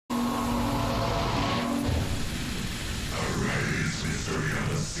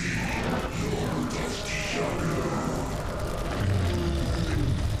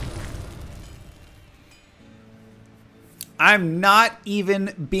I'm not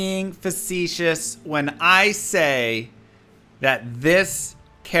even being facetious when I say that this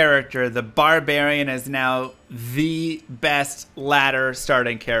character, the Barbarian, is now the best ladder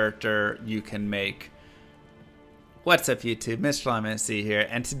starting character you can make. What's up, YouTube? Mr. LMSC here,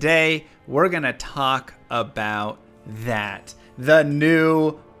 and today we're going to talk about that. The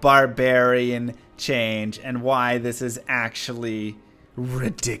new Barbarian change and why this is actually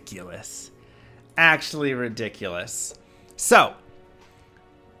ridiculous. Actually ridiculous. So,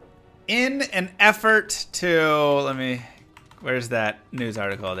 in an effort to, where's that news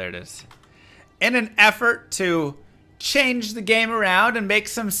article? There it is. In an effort to change the game around and make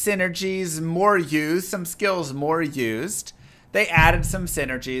some synergies more used, some skills more used, they added some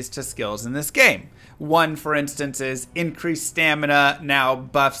synergies to skills in this game. One, for instance, is increased stamina now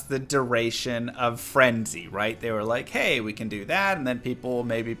buffs the duration of frenzy, right? They were like, hey, we can do that, and then people will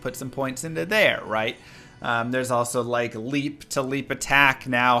maybe put some points into there, right? There's also like leap to leap attack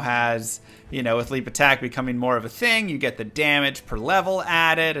now has, you know, with leap attack becoming more of a thing, you get the damage per level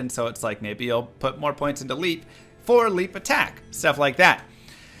added, and so it's like maybe you'll put more points into leap for leap attack, stuff like that.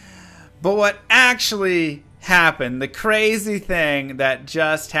 But what actually happened, the crazy thing that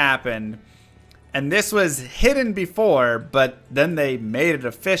just happened, and this was hidden before, but then they made it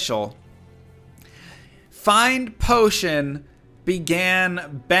official, Find Potion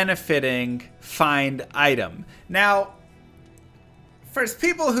began benefiting Find Item. Now, for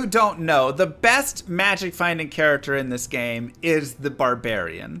people who don't know, the best magic finding character in this game is the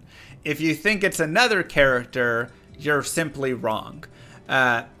Barbarian. If you think it's another character, you're simply wrong.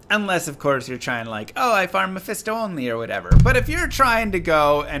 Unless, of course, you're trying like, oh, I farm Mephisto only or whatever. But if you're trying to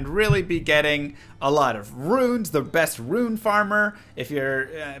go and really be getting a lot of runes, the best rune farmer, if you're,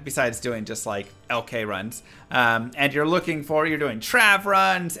 besides doing just like LK runs, and you're doing Trav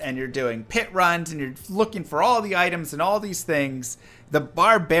runs, and you're doing pit runs, and you're looking for all the items and all these things, the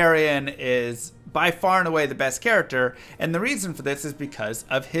Barbarian is by far and away the best character. And the reason for this is because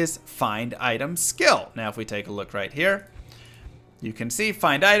of his find item skill. Now, if we take a look right here, you can see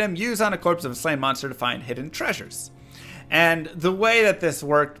find item, use on a corpse of a slain monster to find hidden treasures. And the way that this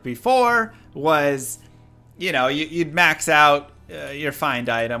worked before was, you know, you'd max out your find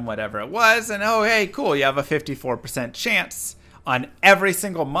item, whatever it was, and oh, hey, cool, you have a 54% chance on every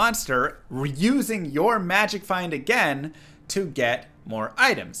single monster using your magic find again to get more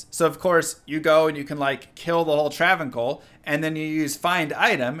items. So of course you go and you can like kill the whole Travancore, and then you use find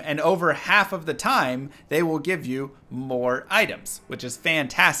item, and over half of the time they will give you more items, which is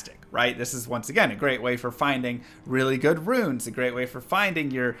fantastic, right? This is once again a great way for finding really good runes, a great way for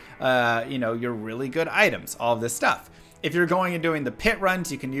finding your your really good items, all of this stuff. If you're going and doing the pit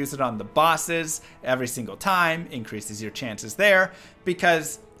runs, you can use it on the bosses every single time, increases your chances there,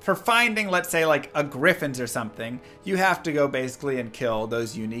 because for finding, let's say, like a Griffin's or something, you have to go basically and kill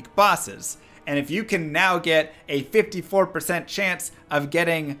those unique bosses. And if you can now get a 54% chance of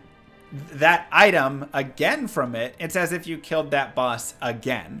getting that item again from it, it's as if you killed that boss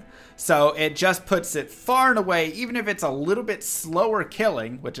again. So it just puts it far and away, even if it's a little bit slower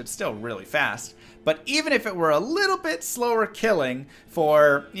killing, which it's still really fast, but even if it were a little bit slower killing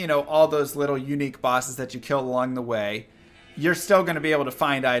for, you know, all those little unique bosses that you kill along the way, you're still going to be able to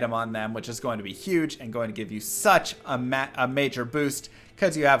find item on them, which is going to be huge and going to give you such a major boost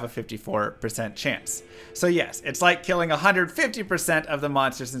because you have a 54% chance. So yes, it's like killing 150% of the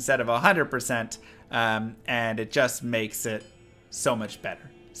monsters instead of 100%, and it just makes it so much better,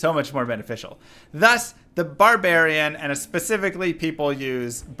 so much more beneficial. Thus, the Barbarian, and specifically people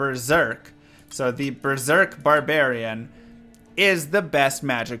use Berserk, so the Berserk Barbarian is the best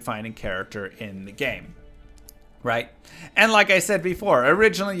magic finding character in the game. Right? And like I said before,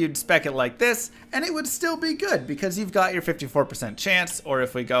 originally you'd spec it like this, and it would still be good because you've got your 54% chance. Or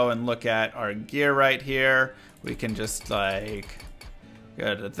if we go and look at our gear right here, we can just like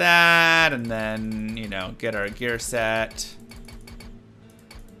go to that and then, you know, get our gear set.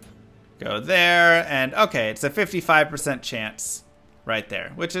 Go there, and okay, it's a 55% chance right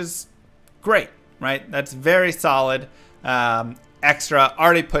there, which is great, right? That's very solid. Extra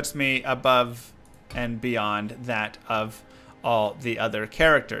already puts me above and beyond that of all the other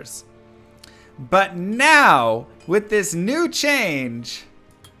characters. But now, with this new change,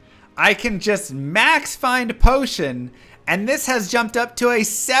 I can just max find potion, and this has jumped up to a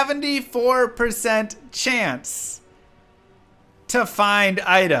 74% chance to find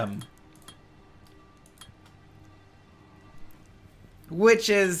item. Which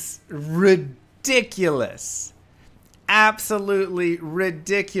is ridiculous. Absolutely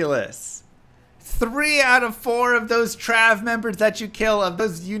ridiculous. 3 out of 4 of those Trav members that you kill, of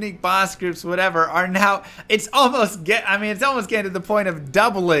those unique boss groups, whatever, are now, it's almost getting to the point of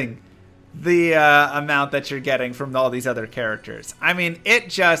doubling the amount that you're getting from all these other characters. I mean, it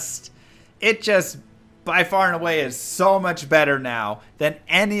just by far and away is so much better now than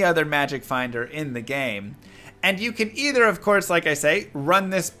any other magic finder in the game. And you can either, of course, like I say,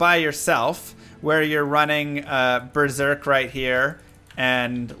 run this by yourself, where you're running Berserk right here.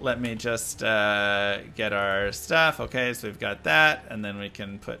 And let me just get our stuff. Okay, so we've got that. And then we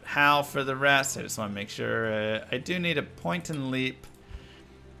can put Hal for the rest. I just want to make sure. I do need a point and leap.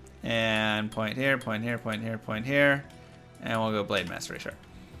 And point here, point here, point here, point here. And we'll go Blade Mastery, sure.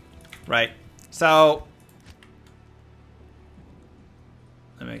 Right. So,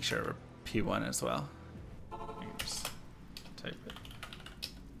 let me make sure we're P1 as well. Just type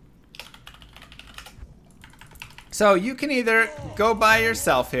it. So you can either go by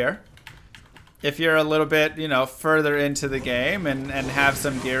yourself here, if you're a little bit, you know, further into the game and have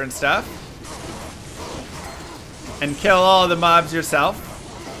some gear and stuff, and kill all the mobs yourself.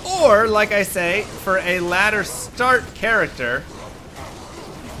 Or, like I say, for a ladder start character,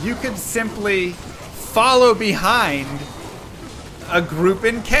 you could simply follow behind a group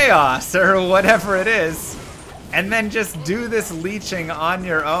in chaos or whatever it is, and then just do this leeching on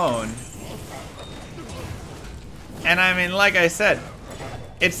your own. And I mean, like I said,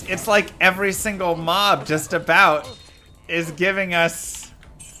 it's like every single mob just about is giving us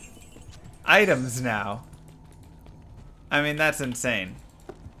items now. I mean, that's insane.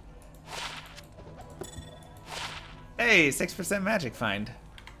 Hey, 6% magic find.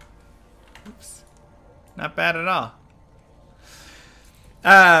 Oops. Not bad at all.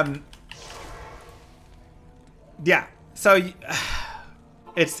 Yeah. So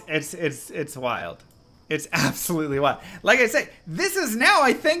it's wild. It's absolutely wild. Like I say, this is now,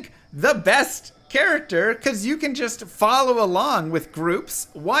 I think, the best character because you can just follow along with groups.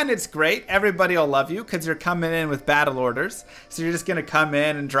 One, it's great. Everybody will love you because you're coming in with battle orders. So you're just going to come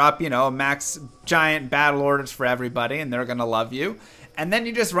in and drop, you know, max giant battle orders for everybody, and they're going to love you. And then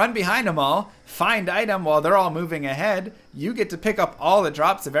you just run behind them all, find item while they're all moving ahead. You get to pick up all the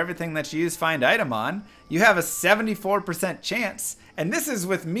drops of everything that you use find item on. You have a 74% chance. And this is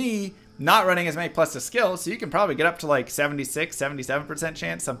with me not running as many plus the skills, so you can probably get up to like 76, 77%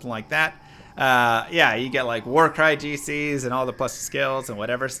 chance, something like that. Yeah, you get like Warcry GCs and all the plus skills and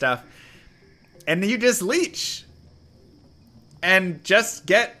whatever stuff. And you just leech. And just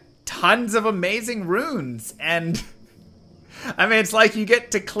get tons of amazing runes. And I mean, it's like you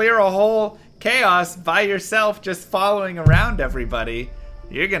get to clear a whole chaos by yourself just following around everybody.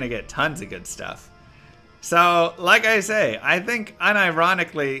 You're going to get tons of good stuff. So, like I say, I think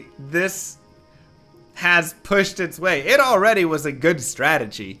unironically, this has pushed its way. It already was a good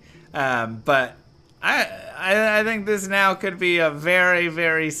strategy. But I think this now could be a very,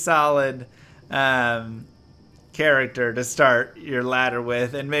 very solid character to start your ladder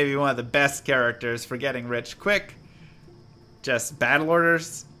with, and maybe one of the best characters for getting rich quick. Just battle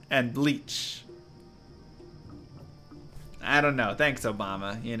orders and bleach. I don't know. Thanks,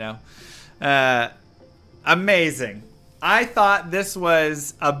 Obama, you know. Amazing. I thought this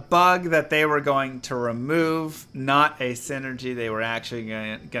was a bug that they were going to remove, not a synergy they were actually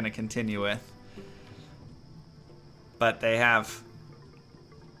going to continue with. But they have.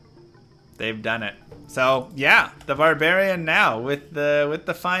 They've done it. So, yeah, the Barbarian now with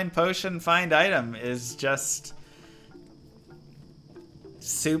the find potion, find item is just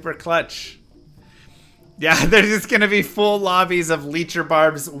super clutch. Yeah, there's just going to be full lobbies of leecher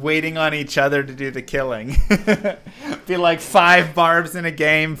barbs waiting on each other to do the killing. Be like 5 barbs in a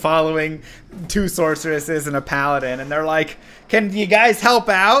game following 2 sorceresses and a paladin. And they're like, can you guys help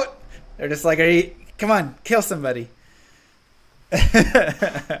out? They're just like, come on, kill somebody.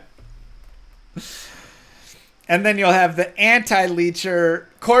 And then you'll have the anti-leecher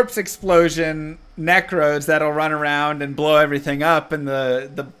corpse explosion necros that'll run around and blow everything up. And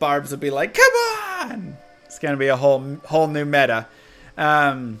the barbs will be like, come on! It's going to be a whole new meta.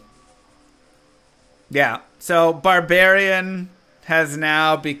 Yeah, so Barbarian has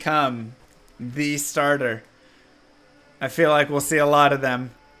now become the starter. I feel like we'll see a lot of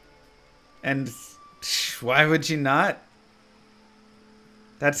them. And why would you not?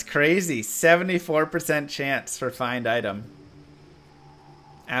 That's crazy. 74% chance for find item.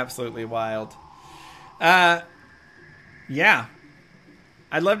 Absolutely wild. Yeah.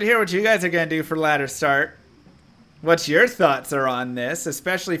 I'd love to hear what you guys are going to do for ladder start. What your thoughts are on this,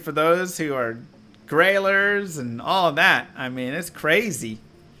 especially for those who are grailers and all of that. I mean, it's crazy.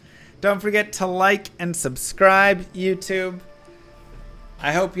 Don't forget to like and subscribe, YouTube.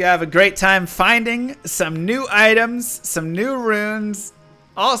 I hope you have a great time finding some new items, some new runes,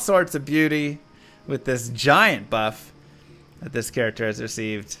 all sorts of beauty with this giant buff that this character has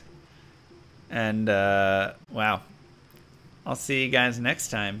received. And, wow. I'll see you guys next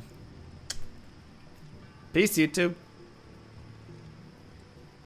time. Peace, YouTube.